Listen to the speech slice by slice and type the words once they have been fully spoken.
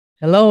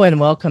Hello and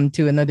welcome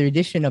to another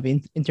edition of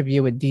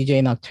Interview with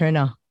DJ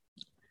Nocturna.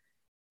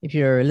 If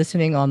you're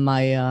listening on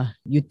my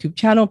YouTube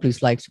channel,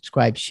 please like,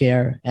 subscribe,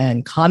 share,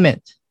 and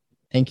comment.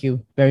 Thank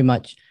you very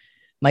much.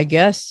 My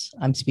guest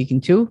I'm speaking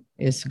to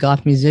is a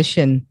goth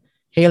musician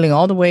hailing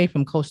all the way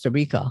from Costa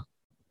Rica.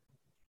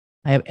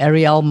 I have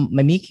Ariel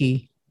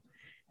Mamiki,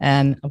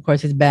 and of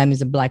course his band is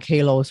the Black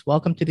Halos.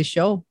 Welcome to the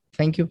show.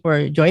 Thank you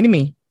for joining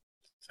me.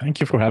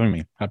 Thank you for having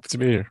me. Happy to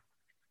be here.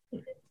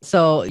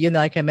 So,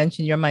 like I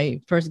mentioned, you're my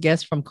first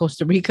guest from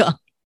Costa Rica.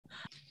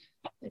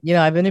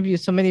 I've interviewed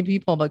so many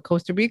people, but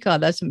Costa Rica,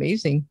 that's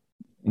amazing.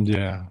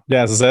 Yeah.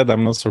 As I said,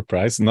 I'm not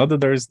surprised. Not that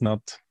there is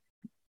not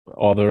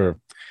other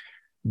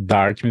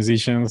dark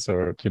musicians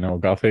or,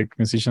 gothic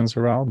musicians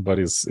around, but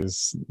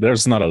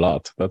there's not a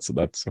lot. That's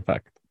a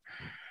fact.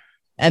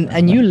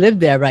 And you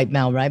live there right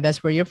now, right?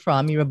 That's where you're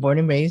from. You were born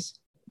and raised.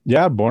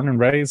 Yeah, born and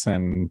raised,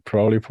 and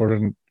probably for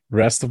the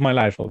rest of my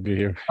life I'll be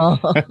here. Oh.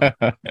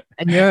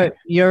 And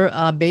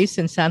you're based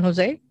in San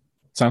Jose?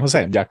 San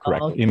Jose, yeah,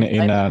 correct. Oh, okay.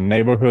 In a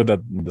neighborhood at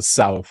the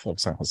south of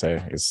San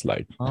Jose. It's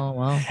like, oh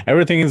wow,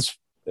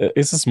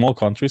 it's a small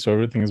country, so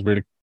everything is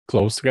really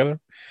close together.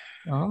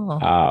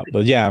 Oh,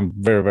 but yeah, I'm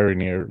very, very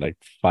near, like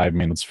 5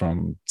 minutes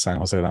from San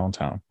Jose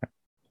downtown.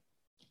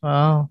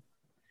 Wow.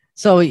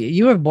 So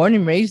you were born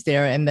and raised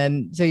there, and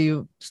then so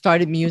you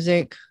started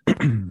music,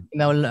 playing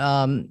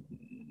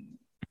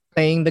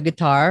the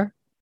guitar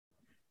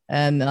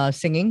and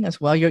singing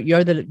as well.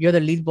 You're the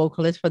lead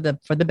vocalist for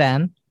the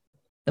band,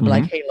 the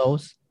Black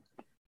Halos,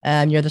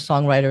 and you're the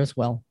songwriter as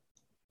well.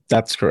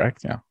 That's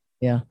correct. Yeah.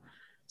 Yeah.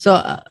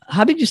 So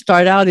how did you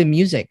start out in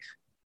music?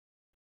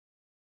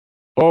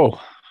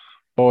 Oh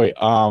boy.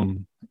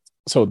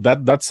 So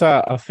that's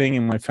a thing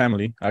in my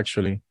family,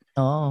 actually.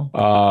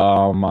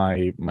 Oh.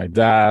 My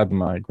dad,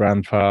 my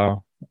grandpa,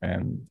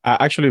 and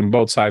actually in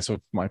both sides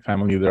of my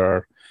family there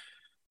are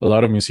a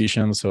lot of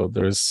musicians. So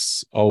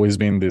there's always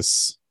been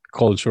this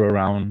culture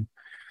around.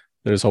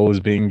 There's always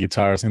been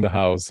guitars in the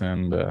house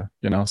and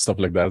stuff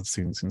like that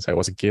since I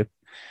was a kid.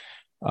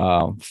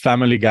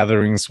 Family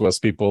gatherings was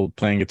people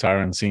playing guitar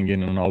and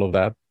singing and all of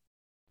that.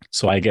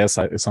 So I guess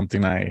it's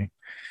something I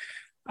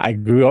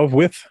grew up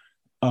with.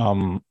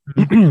 And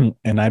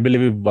I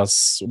believe it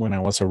was when I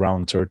was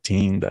around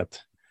 13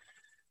 that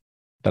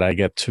I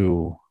get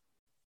to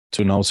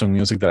know some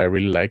music that I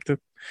really liked it,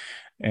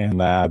 and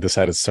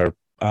decided to start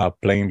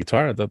playing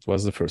guitar. That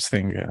was the first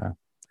thing.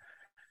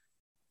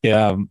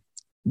 Yeah,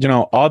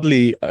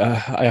 oddly,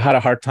 I had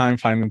a hard time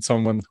finding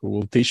someone who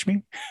will teach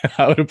me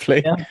how to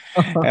play, Yeah.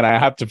 and I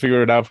had to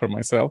figure it out for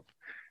myself.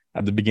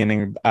 At the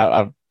beginning,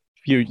 a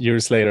few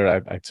years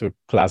later, I took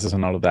classes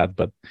and all of that.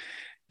 But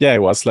yeah,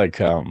 it was like,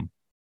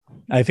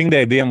 I think the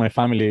idea in my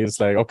family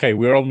is like, okay,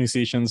 we're all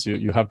musicians.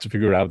 You have to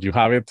figure it out. You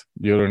have it.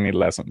 You don't need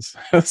lessons,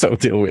 so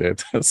deal with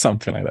it.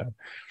 Something like that.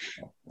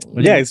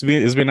 But yeah, it's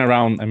been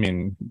around. I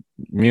mean,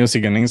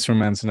 music and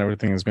instruments and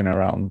everything has been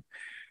around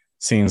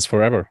since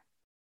forever.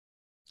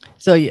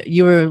 So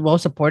you were well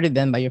supported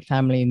then by your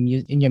family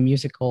in your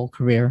musical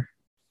career.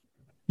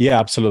 Yeah,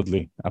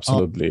 absolutely.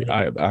 Oh.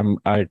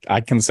 I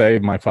can say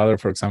my father,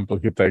 for example,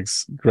 he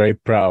takes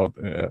great pride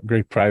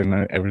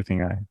in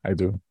everything I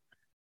do.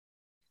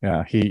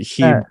 Yeah,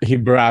 he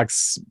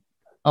brags.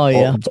 Oh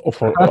yeah,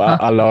 for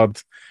a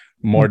lot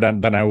more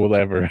than I will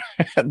ever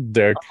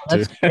dare.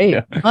 That's great.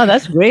 Yeah. Oh,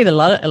 that's great. A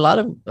lot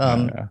of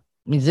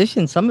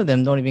musicians, some of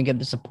them don't even get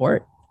the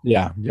support.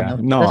 Yeah.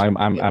 No,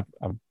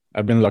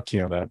 I've been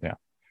lucky on that. Yeah.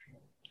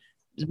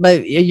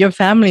 But your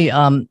family,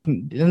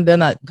 they're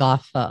not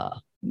goth,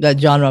 that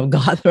genre of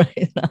goth, right?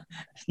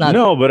 It's not.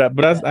 No, but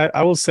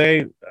I will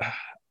say,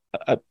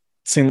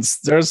 since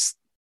there's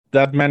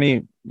that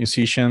many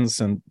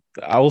musicians, and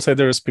I will say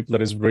there's people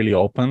that is really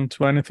open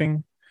to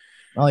anything.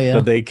 Oh yeah,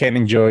 that they can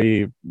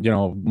enjoy,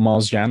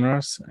 most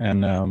genres,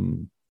 and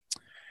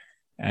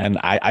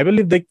I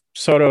believe they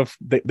sort of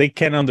they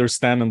can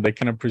understand and they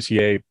can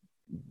appreciate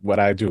what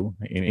I do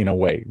in a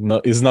way. No,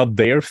 it's not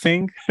their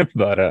thing,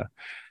 but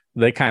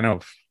they kind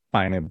of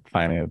find it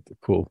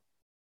cool.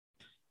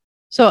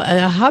 So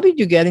how did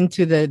you get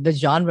into the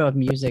genre of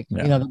music?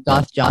 Yeah. The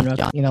goth genre.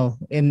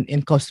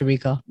 In Costa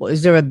Rica,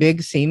 is there a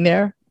big scene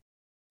there?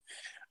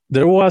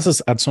 There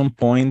was at some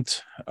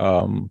point,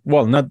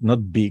 well,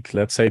 not big,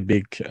 let's say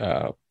big,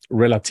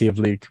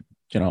 relatively,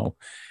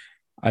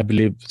 I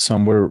believe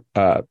somewhere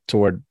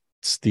towards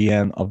the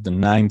end of the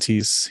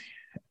 90s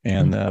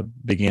and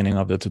beginning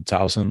of the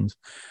 2000s.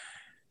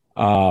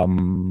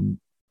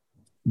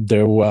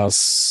 There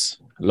was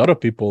a lot of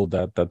people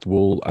that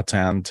will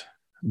attend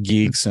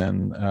gigs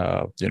and,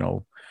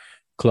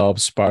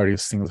 clubs,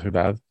 parties, things like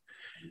that.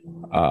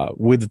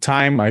 With the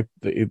time,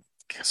 it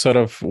sort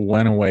of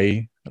went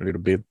away a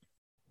little bit.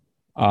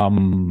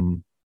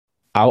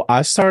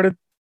 I started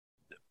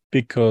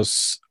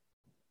because,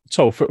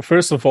 so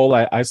first of all,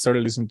 I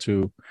started listening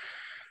to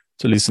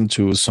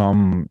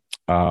some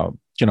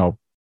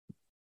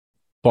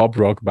pop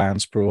rock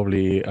bands.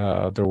 Probably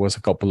there was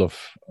a couple of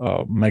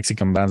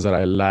Mexican bands that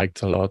I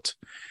liked a lot.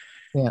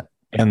 Yeah,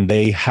 and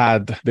they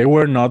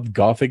were not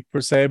gothic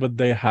per se, but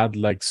they had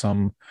like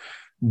some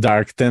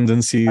dark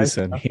tendencies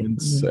and stuff.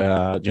 hints.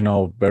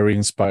 Very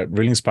inspired,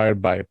 really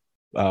inspired by,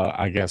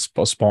 I guess,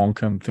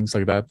 post-punk and things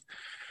like that.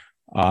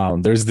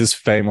 There's this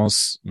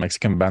famous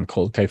Mexican band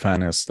called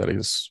Caifanes that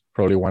is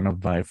probably one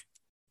of my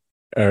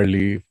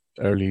early,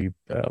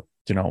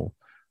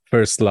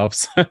 first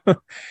loves.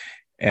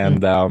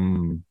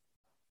 And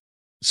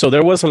so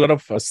there was a lot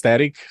of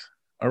aesthetic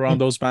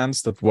around those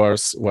bands that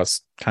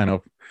was kind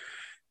of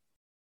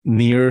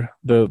near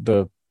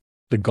the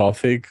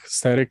gothic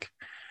aesthetic.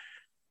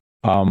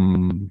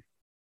 And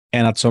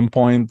at some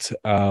point,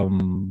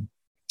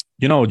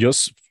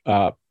 just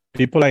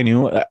people I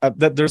knew.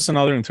 That there's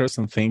another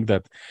interesting thing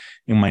that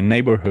in my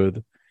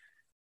neighborhood,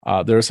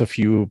 there's a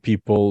few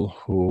people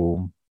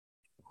who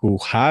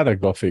had a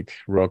gothic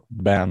rock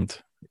band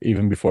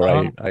even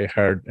before I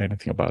heard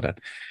anything about it.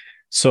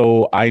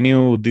 So I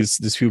knew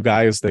these few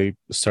guys. They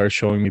started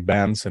showing me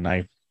bands, and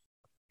I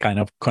kind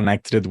of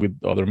connected it with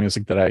other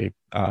music that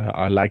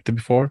I liked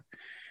before.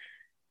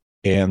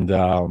 And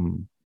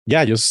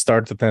just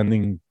started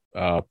attending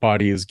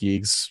parties,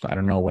 gigs. I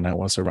don't know, when I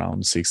was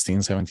around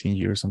 16, 17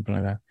 years, something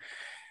like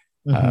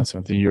that.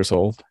 17 years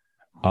old.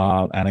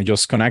 And I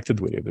just connected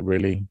with it,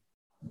 really.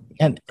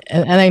 And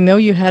I know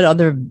you had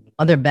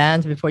other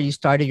bands before you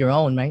started your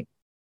own, right?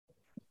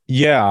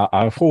 Yeah,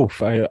 I've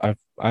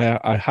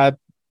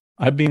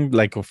been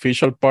like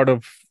official part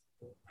of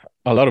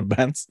a lot of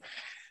bands.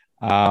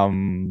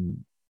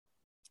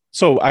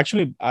 So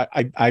actually,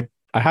 I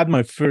had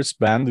my first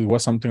band. It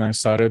was something I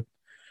started,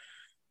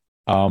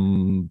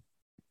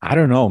 I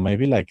don't know,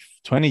 maybe like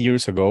 20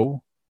 years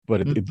ago,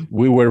 but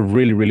we were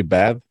really, really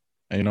bad.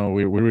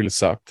 We really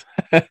sucked.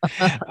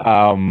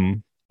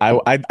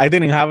 I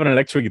didn't have an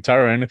electric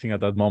guitar or anything at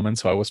that moment,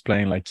 so I was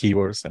playing like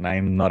keyboards, and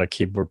I'm not a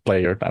keyboard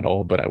player at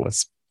all, but I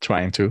was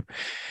trying to.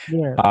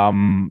 Yeah.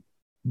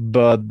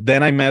 But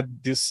then I met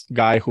this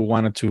guy who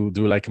wanted to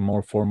do like a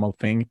more formal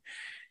thing.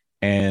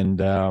 And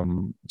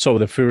so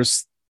the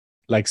first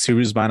like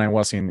serious band I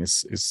was in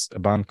is a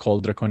band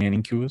called Draconian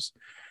Incubus.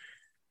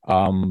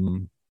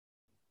 And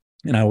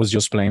I was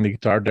just playing the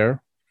guitar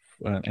there.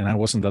 And I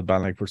was in that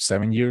band like for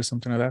 7 years,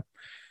 something like that.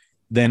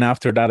 Then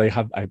after that,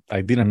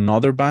 I did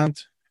another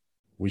band,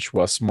 which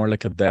was more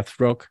like a death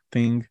rock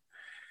thing,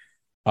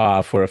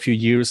 for a few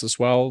years as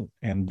well.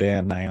 And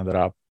then I ended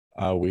up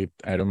with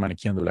Iron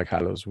Manikee and the Black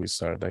Hallows. We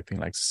started, I think,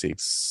 like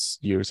 6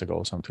 years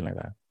ago, something like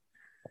that.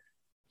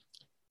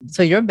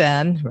 So your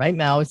band right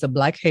now is the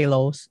Black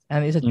Halos,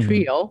 and it's a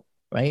trio,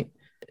 right?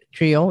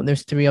 Trio.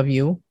 There's three of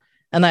you,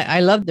 and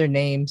I love their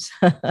names,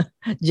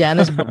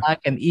 Janice Black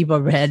and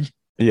Eva Red.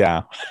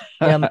 Yeah.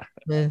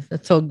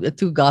 That's so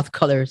two goth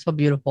colors, so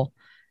beautiful.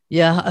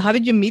 Yeah, how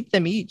did you meet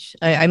them each?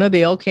 I know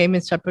they all came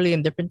in separately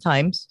in different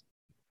times.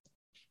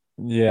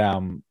 Yeah.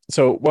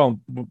 So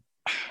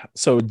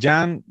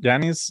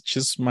Janice,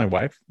 she's my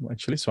wife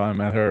actually. So I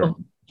met her. Oh.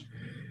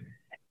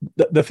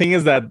 The thing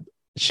is that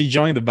she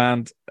joined the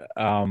band.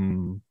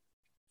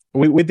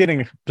 We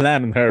didn't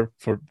plan her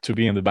to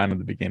be in the band at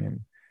the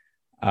beginning.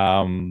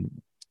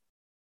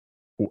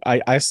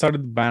 I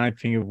started the band, I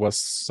think it was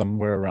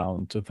somewhere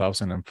around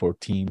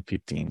 2014,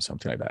 15,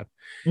 something like that.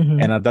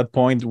 And at that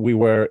point,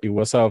 it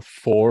was a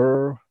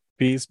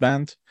 4-piece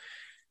band.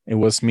 It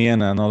was me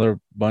and another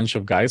bunch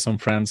of guys, some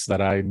friends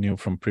that I knew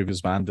from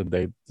previous band, that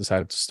they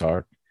decided to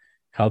start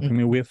helping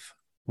me with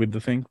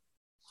the thing.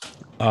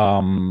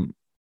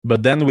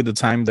 But then with the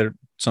time,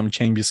 some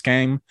changes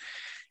came.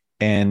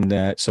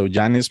 And so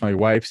Janice, my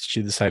wife,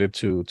 she decided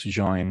to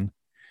join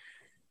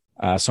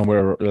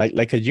somewhere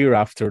like a year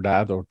after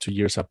that, or 2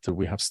 years after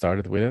we have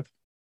started with it.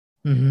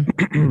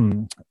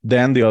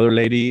 Then the other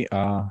lady,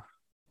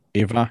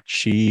 Eva,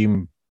 she's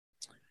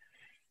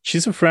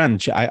a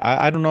friend.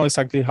 I don't know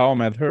exactly how I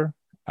met her.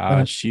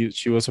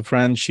 She was a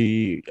friend.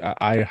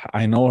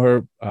 I know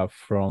her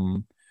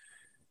from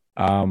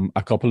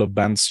a couple of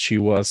bands she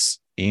was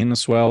in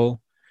as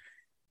well.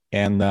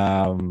 And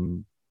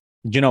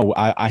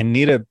I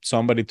needed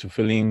somebody to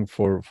fill in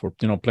for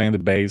playing the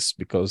bass,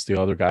 because the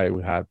other guy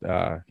we had,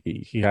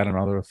 he had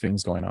another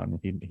things going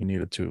on. He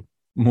needed to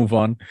move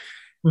on,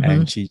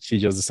 and she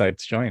just decided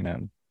to join,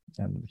 and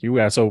here we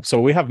are. So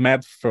we have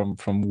met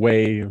from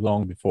way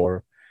long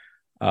before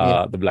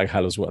the Black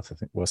Hallows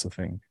was a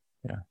thing.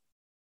 Yeah.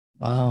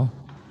 Wow.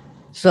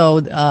 So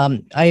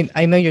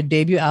I know your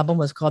debut album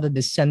was called The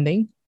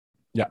Descending.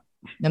 Yeah.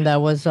 And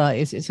that was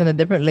it's in a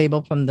different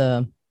label from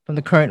the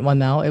current one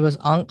now. It was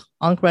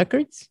Ankh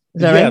Records.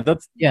 Is that right?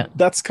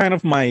 That's kind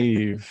of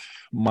my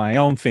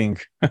own thing.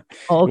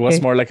 Oh, okay. It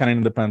was more like an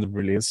independent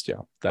release,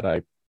 that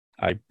I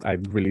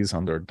released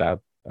under that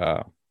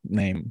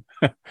name.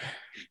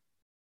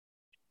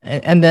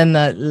 and then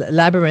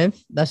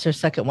Labyrinth, that's your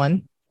second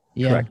one.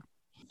 Yeah. Correct.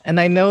 And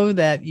I know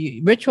that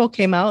Ritual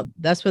came out.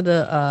 That's with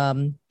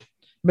the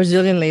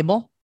Brazilian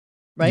label,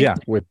 right? Yeah,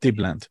 with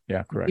Deepland.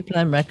 Yeah, correct.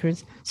 Deepland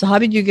Records. So how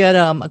did you get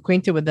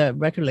acquainted with the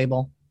record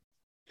label?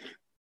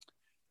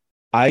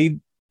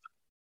 It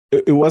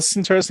was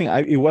interesting.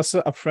 It was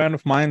a friend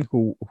of mine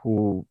who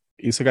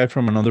is a guy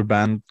from another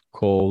band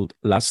called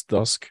Last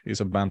Dusk.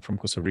 He's a band from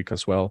Costa Rica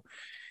as well.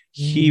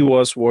 He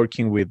was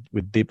working with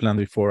Deepland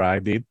before I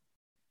did,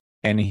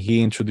 and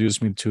he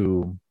introduced me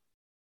to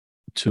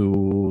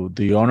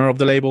the owner of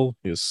the label.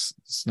 His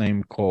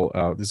name called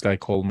this guy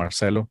called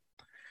Marcelo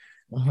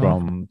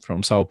from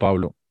Sao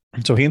Paulo.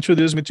 So he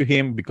introduced me to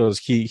him because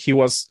he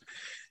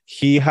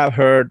had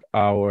heard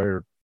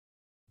our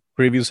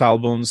previous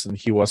albums and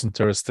he was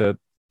interested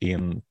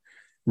in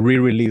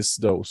re-release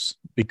those,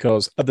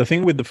 because the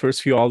thing with the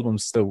first few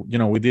albums,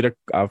 we did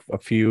a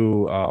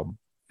few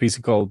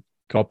physical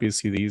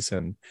copies, CDs,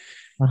 and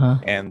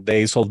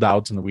they sold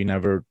out, and we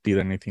never did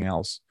anything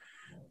else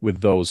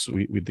with those.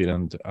 We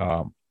didn't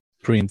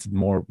print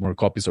more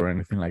copies or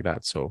anything like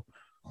that. So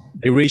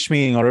they reached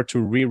me in order to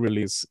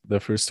re-release the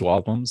first two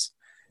albums,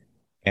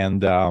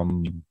 and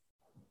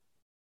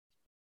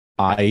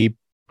I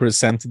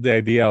presented the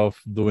idea of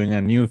doing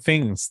a new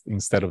thing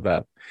instead of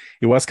that.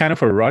 It was kind of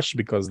a rush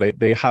because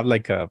they have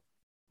like a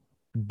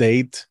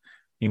date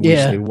in which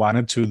they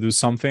wanted to do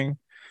something.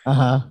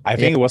 I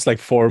think it was like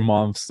 4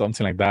 months,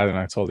 something like that. And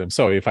I told them,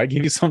 so if I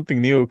give you something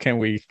new, can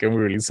we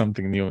release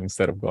something new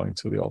instead of going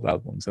to the old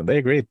albums? And they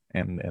agreed.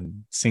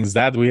 And since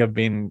that, we have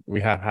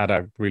had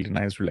a really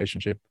nice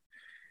relationship.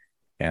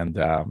 And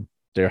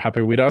they're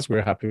happy with us.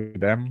 We're happy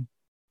with them.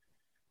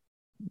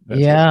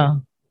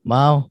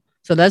 Wow.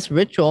 So that's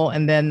Ritual.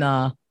 And then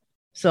the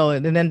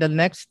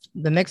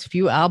next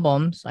few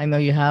albums, I know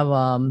you have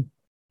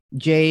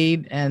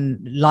Jade and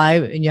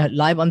Live, and you had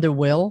Live Under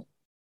Will.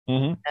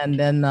 And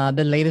then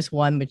the latest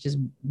one, which is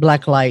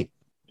Blacklight.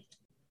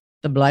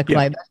 The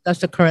Blacklight. That's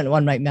the current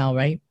one right now,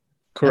 right?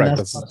 Correct.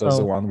 That's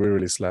the one we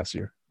released last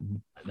year.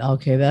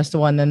 Okay, that's the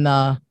one. And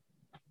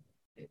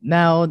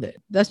now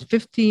that's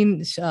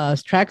 15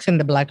 tracks in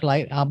the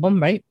Blacklight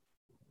album, right?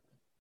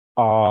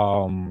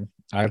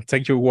 I'll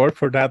take your word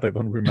for that. I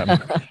don't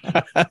remember.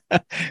 I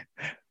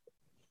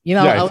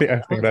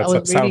think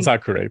that sounds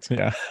accurate.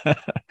 Yeah.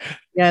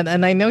 Yeah,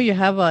 and I know you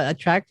have a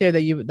track there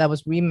that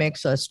was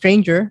remixed,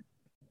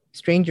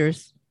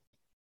 Strangers.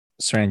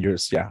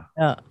 Yeah.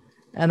 Yeah.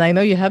 And I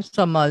know you have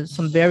some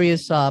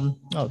various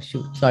oh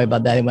shoot, sorry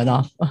about that, it went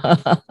off.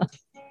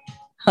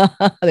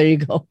 There you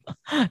go.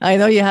 I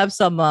know you have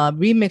some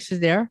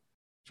remixes there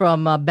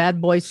from Bad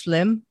Boy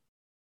Slim.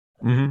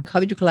 How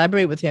did you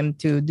collaborate with him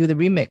to do the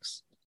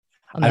remix?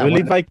 I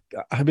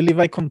believe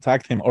I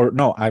contact him, or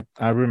no, I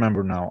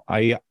remember now.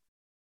 I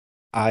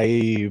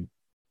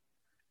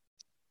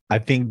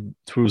think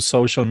through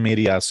social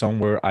media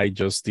somewhere I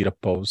just did a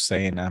post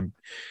saying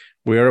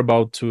we're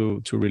about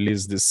to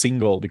release this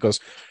single, because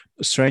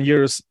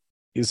Strangers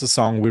is a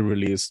song we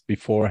released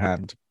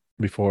beforehand,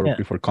 before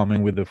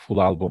coming with the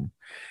full album.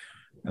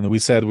 And we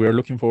said we're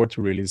looking forward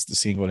to release the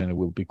single, and it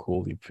will be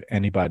cool if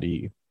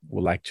anybody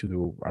would like to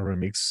do a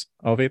remix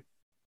of it.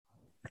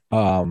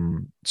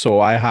 So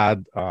I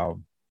had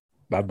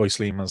Bad Boy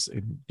Slim as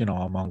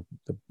among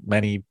the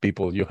many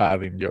people you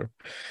have in your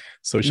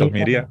social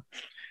media,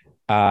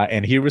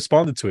 and he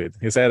responded to it.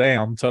 He said, "Hey,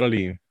 I'm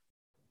totally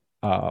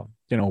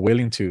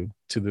willing to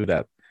do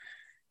that,"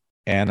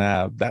 and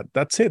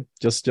that's it.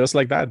 Just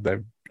like that.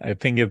 I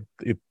think it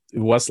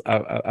was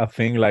a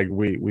thing. Like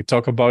we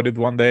talk about it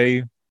one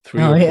day,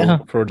 3 or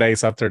 4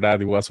 days after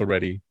that, it was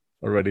already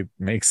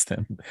mixed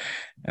and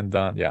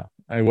done. Yeah,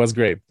 it was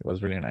great. It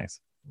was really nice.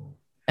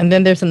 And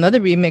then there's another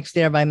remix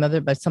there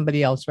by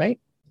somebody else, right?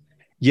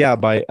 Yeah,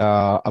 by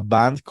a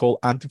band called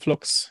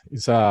Antiflux.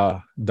 It's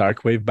a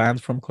dark wave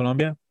band from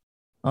Colombia.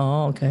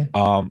 Oh, okay.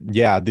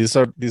 Yeah, these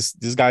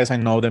guys, I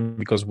know them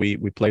because we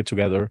played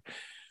together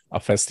a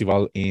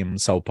festival in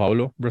Sao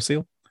Paulo,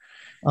 Brazil.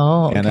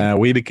 Oh, okay. And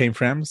we became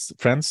friends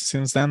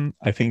since then.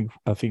 I think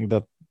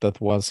that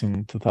was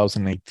in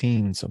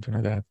 2018, something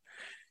like that.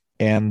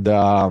 And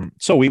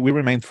so we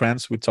remained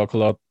friends. We talk a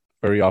lot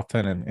very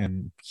often,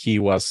 and he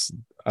was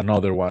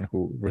another one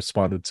who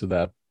responded to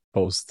that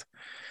post,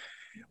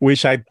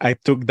 which I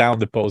took down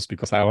the post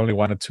because I only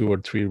wanted 2 or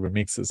 3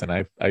 remixes, and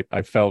I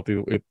felt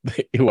it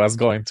was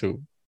going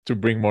to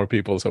bring more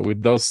people. So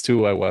with those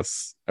 2, I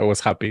was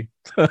happy.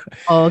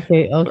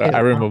 Okay. I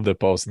removed the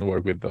post and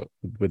worked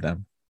with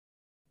them.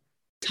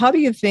 How do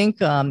you think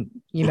the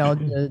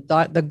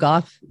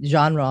goth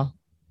genre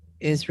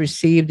is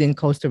received in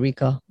Costa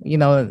Rica?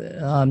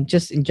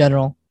 Just in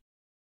general,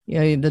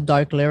 the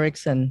dark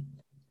lyrics, and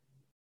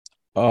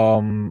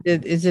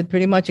is it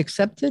pretty much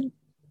accepted?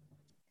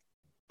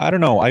 I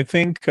don't know. I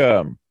think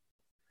in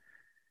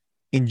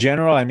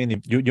general, I mean,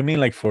 if you mean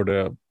like for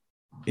the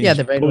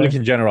public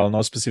in general,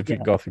 not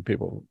specific Gothic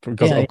people,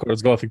 because of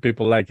course Gothic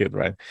people like it,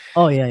 right?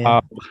 Oh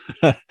yeah.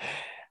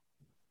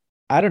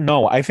 I don't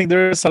know. I think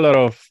there's a lot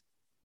of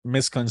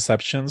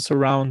misconceptions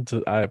around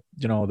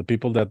the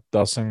people that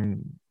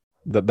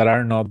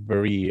are not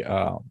very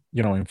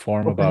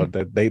informed about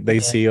that. They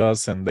see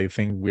us and they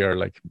think we are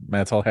like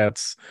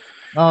metalheads.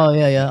 Oh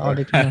yeah. All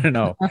the time. I don't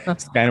know.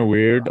 It's kind of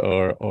weird,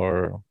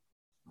 or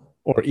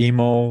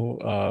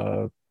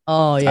emo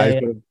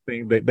type of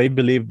thing. They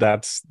believe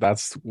that's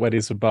what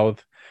it's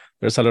about.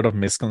 There's a lot of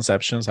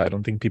misconceptions. I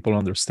don't think people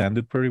understand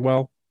it very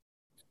well.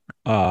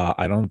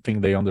 I don't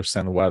think they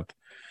understand what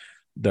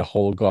the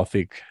whole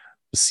Gothic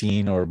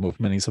scene or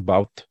movement is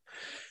about.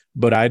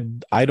 But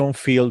I don't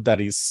feel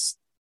that is.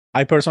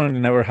 I personally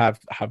never have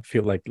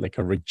feel like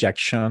a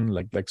rejection,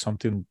 like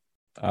something,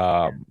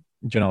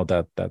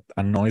 that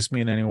annoys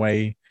me in any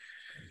way.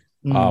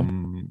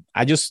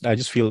 I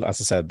just feel,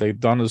 as I said, they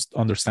don't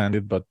understand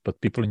it, but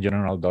people in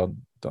general don't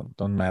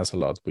mess a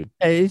lot with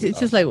It's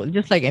us.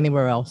 just like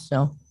anywhere else.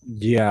 So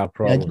Yeah, yeah, just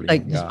probably.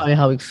 like just Yeah, probably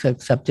how it's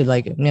accepted.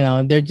 Like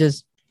they're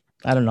just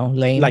I don't know,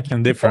 lame. like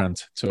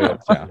indifferent to it.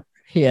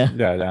 Yeah,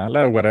 Yeah, yeah.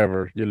 Like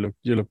whatever. You look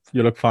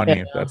yeah,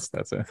 funny. That's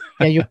it.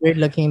 yeah. You're weird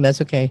looking.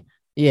 That's okay.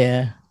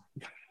 Yeah.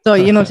 So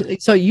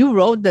so you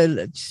wrote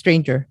the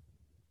Stranger.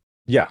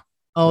 Yeah,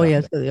 Oh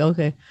yeah. yes.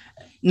 Okay.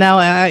 Now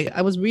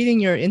I was reading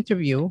your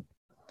interview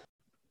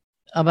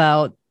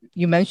about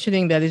you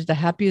mentioning that is the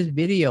happiest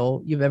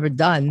video you've ever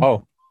done.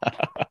 Oh,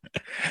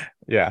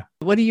 yeah.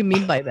 What do you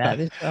mean by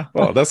that?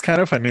 Well, that's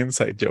kind of an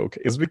inside joke.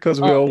 It's because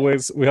we Oh,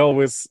 always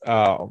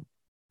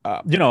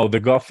the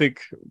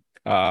gothic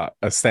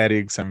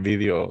aesthetics and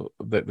video,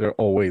 that they're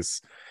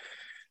always,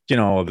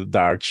 the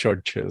dark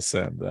churches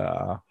and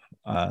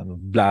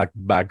black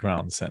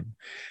backgrounds. And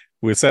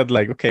we said,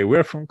 like, okay,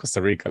 we're from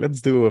Costa Rica,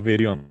 let's do a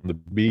video on the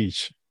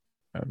beach.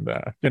 And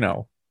oh,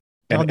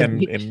 the and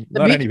the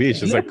not beach any is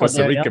beach, it's a beautiful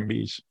Costa there. Yeah. Rican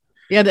beach.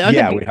 Yeah, aren't the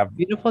Yeah, beaches we have.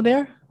 beautiful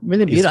there?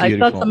 Really It's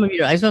beautiful.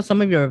 beautiful. I saw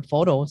some of your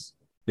photos.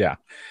 Yeah,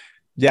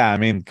 I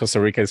mean, Costa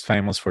Rica is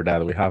famous for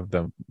that. We have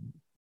the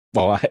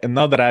well,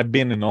 not that I've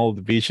been in all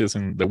the beaches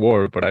in the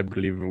world, but I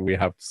believe we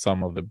have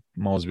some of the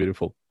most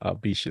beautiful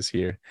beaches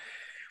here.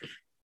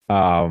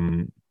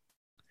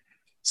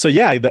 So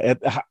yeah,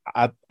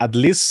 at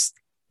least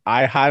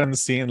I haven't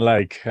seen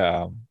like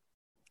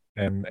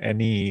and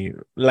any,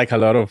 like, a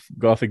lot of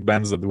gothic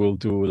bands that will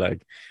do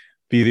like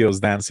videos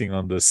dancing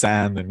on the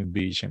sand and the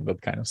beach and that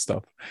kind of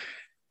stuff.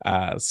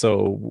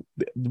 So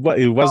it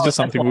was Oh, just that's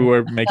something we why.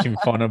 were making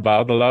fun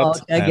about a Oh,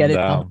 lot. okay, I get And it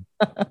now.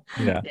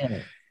 yeah, Yeah.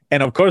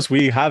 and of course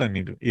we hadn't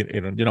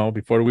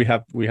before we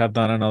have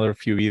done another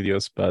few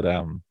videos, but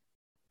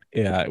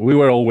yeah, we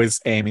were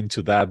always aiming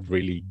to that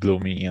really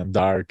gloomy and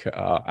dark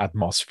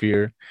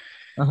atmosphere.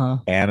 Uh-huh.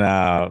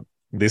 And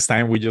this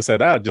time we just said,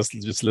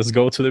 just let's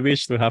go to the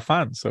beach to have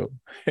fun. So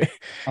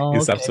Oh,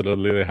 it's okay.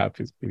 absolutely the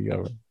happiest video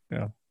ever.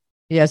 Yeah.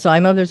 Yeah, so I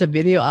know there's a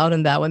video out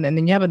on that one, and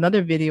then you have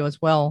another video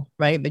as well,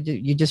 right? That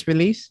you just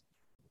released.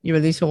 You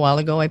released a while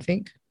ago, I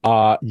think.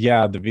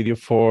 Yeah, the video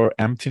for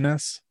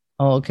Emptiness.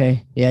 Oh,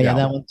 okay. Yeah, Yeah.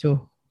 that one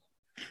too.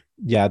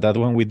 Yeah, that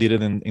one we did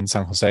it in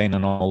San Jose, in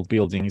an old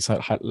building. It's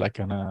like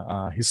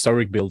a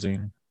historic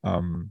building.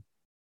 And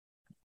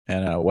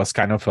it was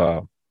kind of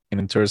an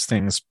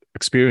interesting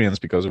experience,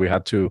 because we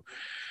had to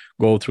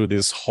go through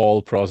this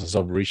whole process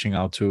of reaching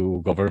out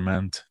to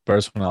government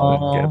personnel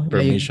and Oh, get yeah, you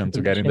permission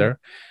to get in permission. there.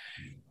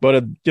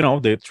 But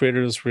they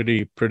treated us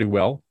pretty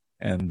well.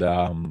 And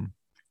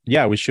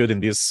yeah, we shoot in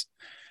this.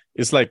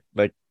 It's like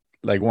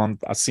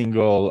a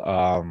single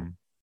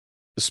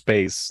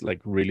space,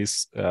 like really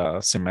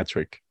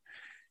symmetric.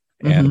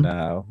 And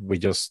we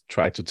just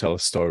try to tell a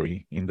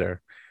story in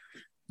there.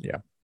 Yeah.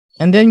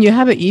 And then you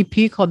have an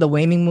EP called The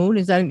Waning Moon.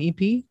 Is that an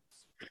EP?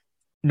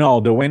 No,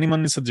 the Waning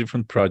Moon is a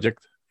different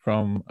project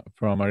from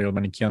Ariel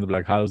Maniquí and the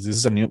Black House. This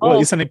is a new. Well, Oh,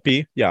 it's an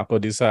EP, yeah,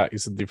 but it's a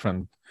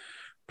different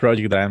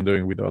project that I'm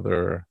doing with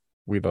other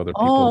people.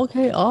 oh,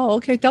 okay. Oh,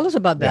 okay. Tell us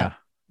about that.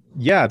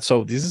 Yeah.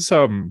 So this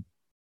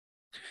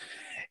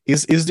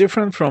is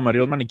different from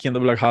Ariel Maniquí and the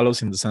Black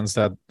Hollows, in the sense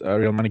that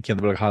Ariel Maniquí and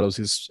the Black Hollows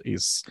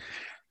is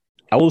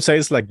I will say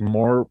it's a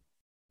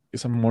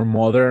more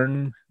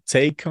modern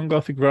take on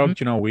Gothic rock.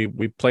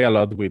 We play a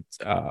lot with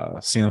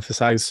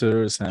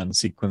synthesizers and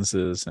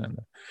sequences, and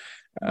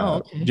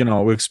Okay.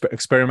 we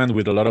experiment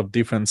with a lot of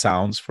different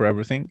sounds for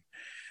everything.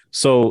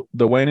 So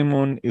the Waning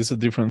Moon is a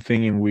different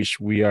thing, in which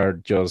we are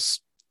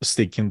just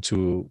sticking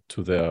to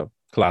the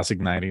classic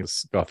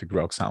 90s Gothic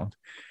rock sound.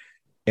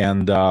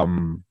 And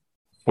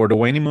for the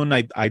Waning Moon,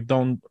 I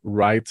don't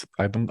write,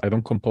 I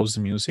don't compose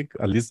the music,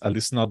 at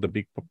least not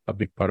a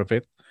big part of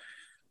it.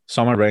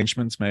 Some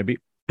arrangements maybe.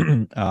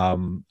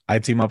 I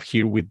team up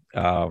here with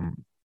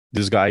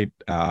this guy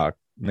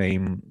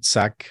named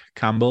Zach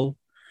Campbell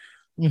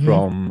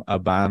from a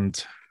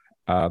band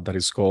that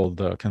is called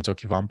the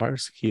Kentucky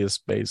Vampires. He is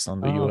based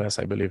on the US,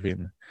 I believe,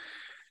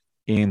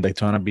 in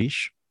Daytona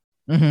Beach.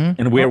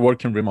 And we are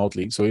working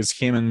remotely. So it's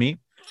him and me.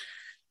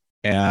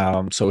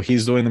 So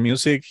he's doing the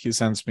music. He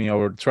sends me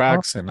over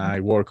tracks, and I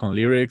work on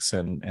lyrics,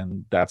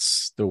 and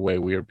that's the way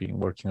we're being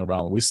working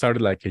around. We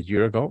started like a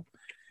year ago.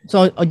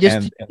 So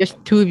just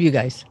two of you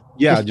guys.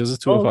 Yeah, just the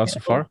two of us so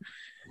far.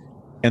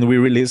 And we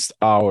released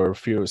our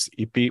first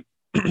EP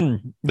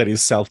that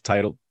is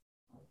self-titled,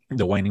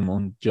 The Waning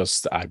Moon,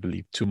 just, I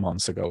believe, 2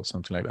 months ago,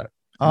 something like that.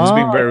 And it's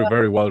been very,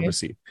 very well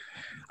received.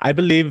 I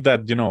believe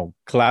that,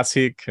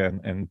 classic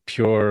and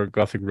pure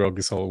Gothic rock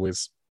is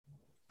always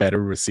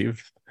better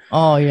received.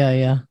 Oh,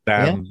 yeah.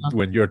 Than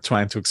when you're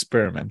trying to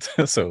experiment.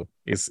 So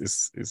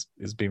it's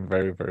been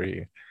very,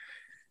 very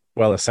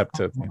well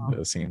accepted in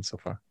the scene so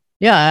far.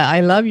 Yeah, I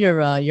love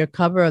your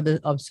cover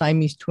of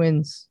Siamese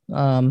Twins.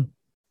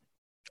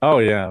 Oh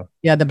yeah,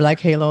 Yeah, the Black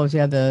Halos.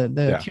 Yeah, the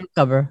yeah, cute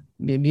cover,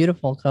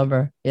 beautiful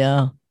cover.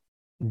 Yeah.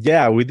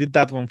 yeah. We did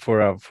that one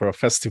for a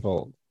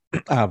festival,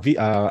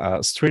 a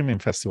streaming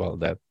festival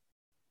that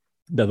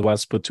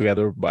was put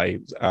together by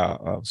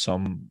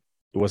some.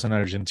 It was an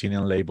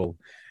Argentinian label,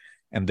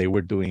 and they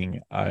were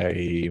doing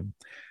a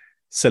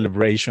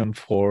celebration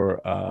for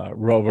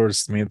Robert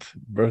Smith's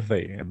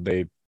birthday, and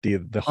they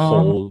did the Oh,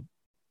 whole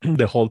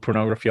the whole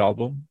pornography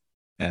album,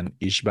 and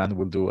each band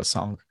will do a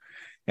song.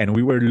 And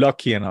we were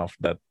lucky enough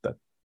that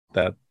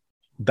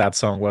that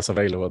song was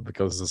available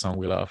because it's a song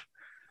we love.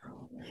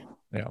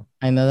 Yeah.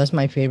 I know that's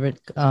my favorite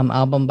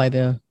album by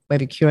the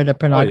Cure, the Oh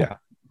pornography. yeah,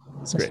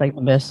 it's That's great. like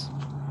the best.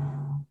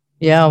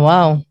 Yeah.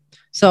 Wow.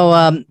 So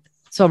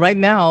so right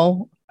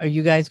now, are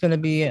you guys going to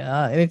be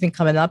anything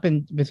coming up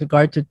in with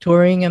regard to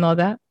touring and all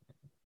that?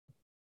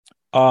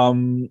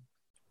 Um,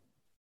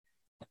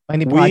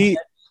 Any project?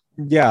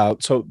 we yeah.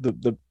 So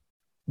the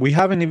we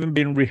haven't even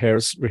been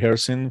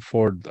rehearsing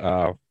for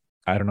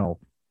I don't know,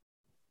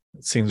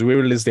 since we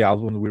released the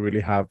album. We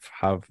really have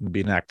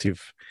been active,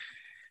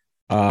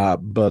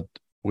 but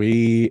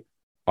we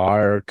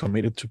are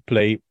committed to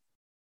play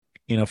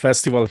in a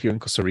festival here in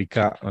Costa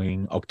Rica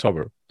in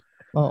October.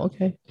 Oh,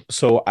 okay.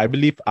 So I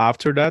believe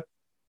after that,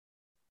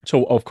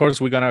 so of course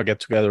we're gonna get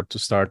together to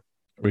start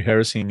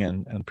rehearsing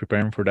and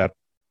preparing for that,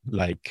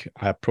 like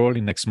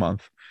probably next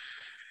month.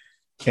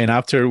 And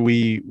after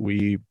we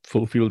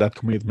fulfill that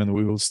commitment,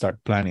 we will start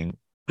planning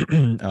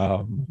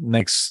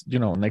next,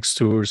 next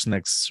tours,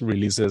 next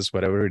releases,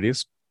 whatever it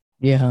is.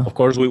 Yeah. Of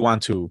course, we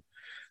want to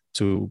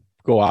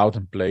go out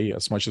and play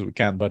as much as we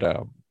can, but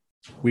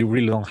we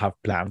really don't have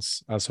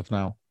plans as of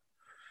now.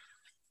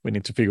 We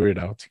need to figure it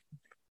out.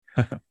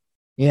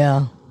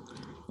 Yeah.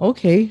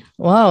 Okay.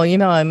 Wow.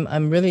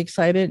 I'm really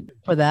excited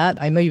for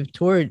that. I know you've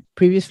toured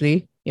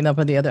previously,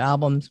 for the other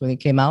albums when it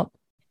came out.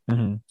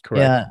 Correct.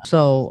 Yeah.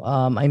 So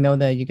I know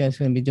that you guys are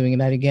going to be doing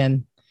that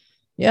again.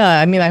 Yeah.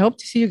 I mean, I hope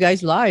to see you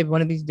guys live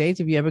one of these days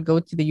if you ever go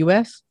to the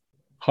US.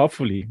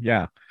 Hopefully,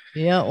 yeah.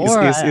 Yeah. It's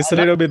Or it's, it's I a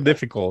love. little bit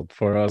difficult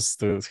for us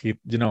to hit,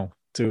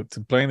 to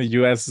play in the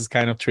US is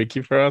kind of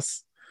tricky for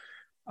us.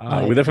 We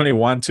I definitely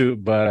want to,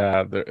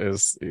 but there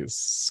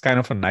is kind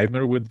of a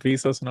nightmare with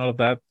visas and all of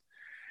that.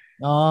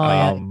 Oh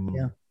yeah. Um,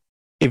 Yeah.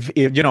 if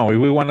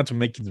we wanted to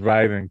make it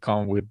right and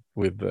come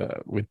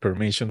with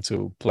permission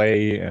to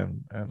play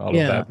and all of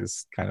Yeah. that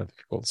is kind of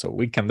difficult. So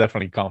we can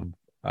definitely come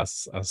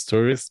as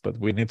tourists, but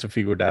we need to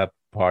figure that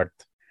part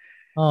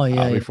Oh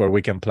yeah. Yeah. before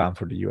we can plan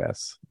for the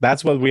US.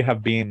 That's what we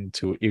have been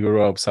to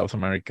Europe, South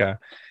America,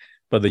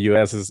 but the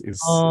US is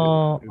it's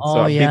Oh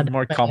a yeah. bit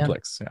more Yeah.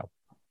 complex. Yeah,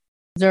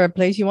 Is there a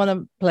place you want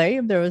to play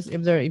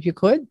if you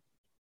could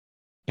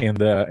in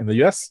the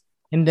US.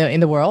 in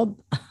the world?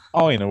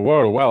 Oh, in the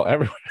world, well,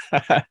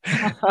 everywhere.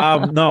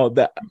 No,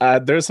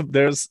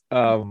 there's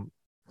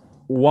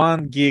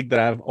one gig that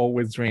I've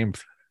always dreamed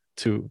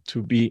to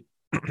be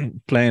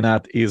playing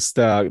at is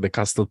the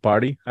Castle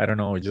Party. I don't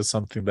know, just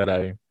something that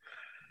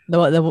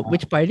The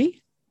which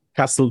party?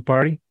 Castle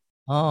Party.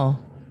 Oh.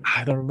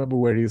 I don't remember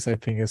where it is. I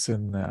think it's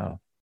in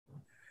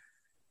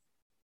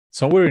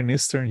somewhere in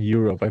Eastern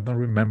Europe. I don't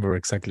remember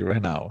exactly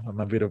right now. I'm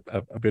a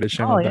bit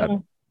ashamed Oh of that.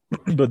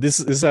 yeah. But this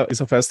is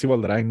a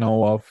festival that I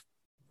know of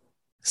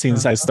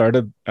since I Uh,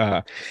 started.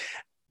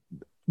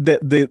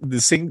 The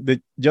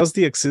thing, just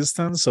the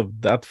existence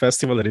of that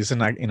festival that is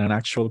in an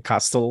actual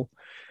castle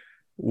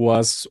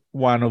was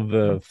one of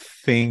the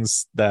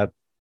things that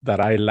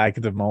I like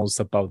the most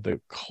about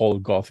the whole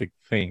Gothic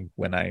thing.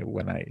 When I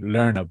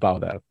learn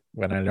about that,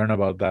 when I learn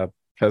about that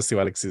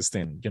festival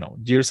existing,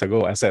 years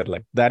ago, I said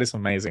like that is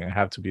amazing. I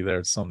have to be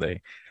there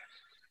someday.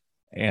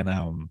 And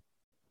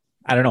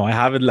I don't know. I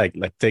have it like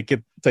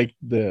take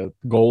the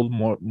goal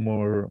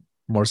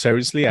more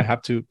seriously. I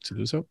have to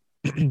do so.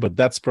 But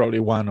that's probably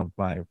one of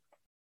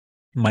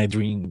my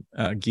dream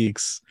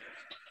gigs.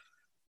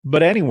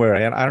 But anywhere,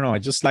 I don't know. I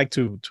just like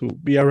to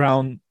be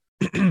around.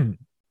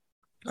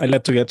 I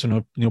like to get to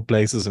know new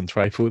places and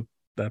try food.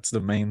 That's the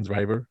main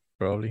driver,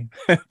 probably.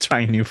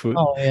 Trying new food.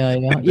 oh yeah,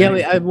 yeah,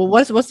 yeah. Well,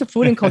 what's the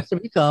food in Costa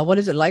Rica? What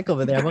is it like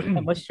over there?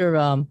 What's your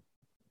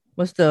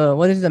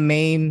what is the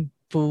main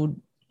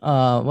food?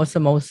 What's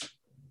the most?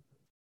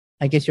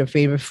 I guess your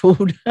favorite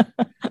food.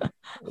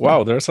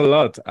 Wow, there's a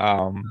lot.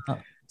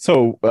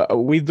 So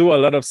we do a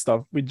lot of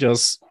stuff with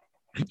just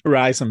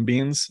rice and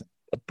beans,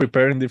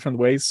 prepared in different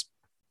ways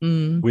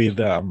Mm. with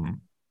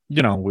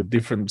with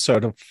different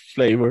sort of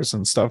flavors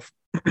and stuff.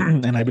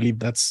 And I believe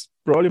that's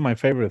probably my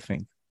favorite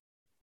thing.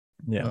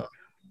 Yeah.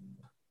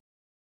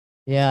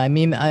 Yeah, I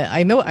mean,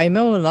 I know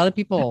a lot of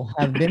people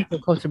have been to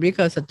Costa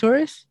Rica as a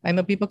tourist. I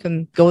know people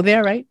can go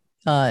there, right?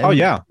 Oh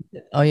yeah.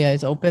 Oh yeah,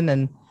 it's open,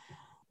 and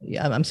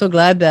yeah, I'm so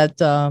glad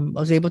that I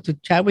was able to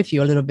chat with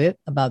you a little bit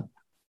about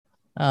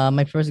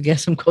my first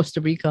guest from Costa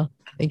Rica.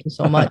 Thank you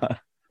so much.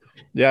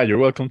 Yeah, you're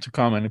welcome to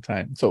come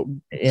anytime. So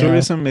Yeah.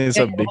 tourism is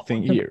Yeah, a you're big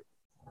thing welcome to- here.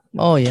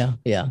 Oh yeah,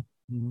 yeah.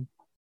 Mhm.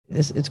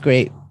 It's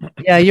great.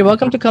 Yeah, you're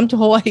welcome to come to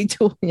Hawaii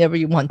too whenever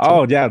you want to.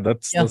 Oh yeah,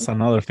 Yeah. that's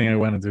another thing I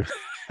want to do.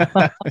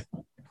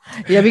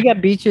 Yeah, we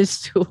got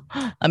beaches too.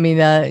 I mean,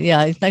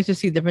 yeah, it's nice to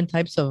see different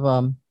types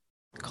of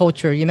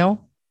culture, you know?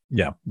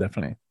 Yeah,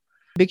 definitely.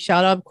 Big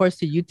shout out, of course,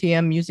 to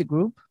UTM Music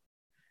Group.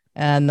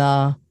 And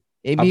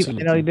maybe, you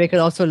know, Absolutely. they could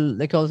also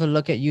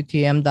look at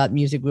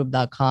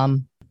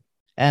utm.musicgroup.com.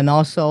 And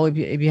also if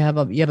you have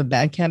a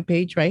Bandcamp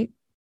page, right?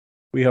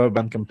 We have a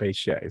Bandcamp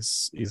page. Yeah,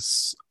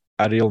 is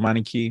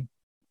arielmaniki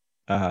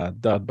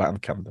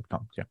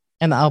 .bandcamp.com. Yeah.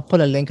 And I'll put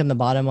a link on the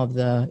bottom of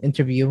the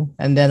interview.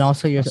 And then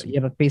also Awesome.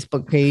 you have a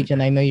Facebook page,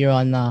 and I know you're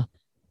on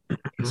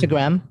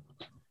Instagram.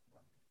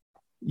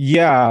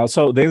 Yeah,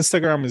 so the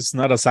Instagram is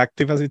not as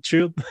active as it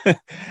should,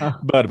 Uh,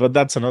 but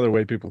that's another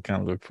way people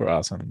can look for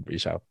us and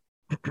reach out.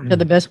 so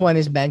the best one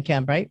is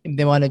Bandcamp, right? If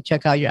they want to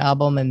check out your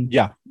album and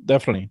Yeah,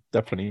 definitely.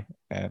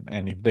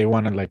 And if they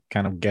want to like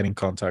kind of get in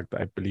contact,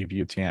 I believe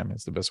UTM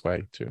is the best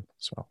way to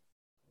as well.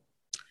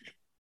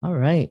 all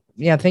right.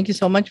 Yeah, thank you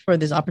so much for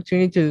this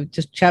opportunity to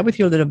just chat with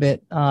you a little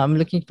bit. I'm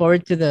looking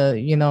forward to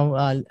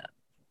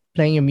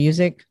playing your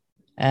music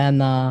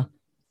and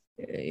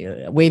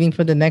waiting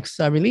for the next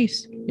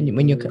release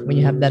when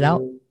you have that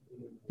out.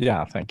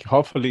 Yeah, thank you.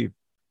 Hopefully,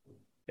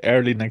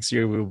 early next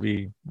year we'll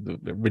be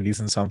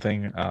releasing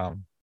something.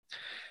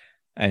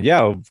 And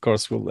yeah, of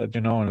course, we'll let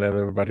you know and let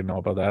everybody know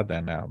about that.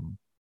 And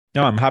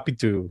I'm happy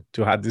to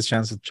have this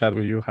chance to chat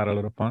with you. Had a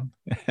lot of fun.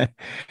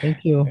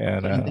 Thank you.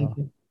 And Yeah, thank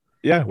you.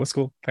 yeah, it was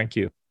cool. Thank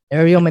you.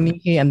 Ariel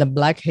Maniki and the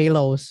Black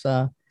Halos.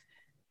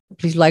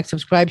 Please like,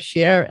 subscribe,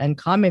 share, and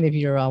comment if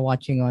you're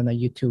watching on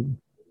YouTube.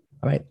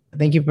 All right.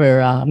 Thank you for.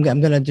 I'm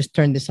gonna just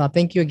turn this off.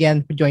 Thank you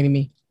again for joining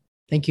me.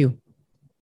 Thank you.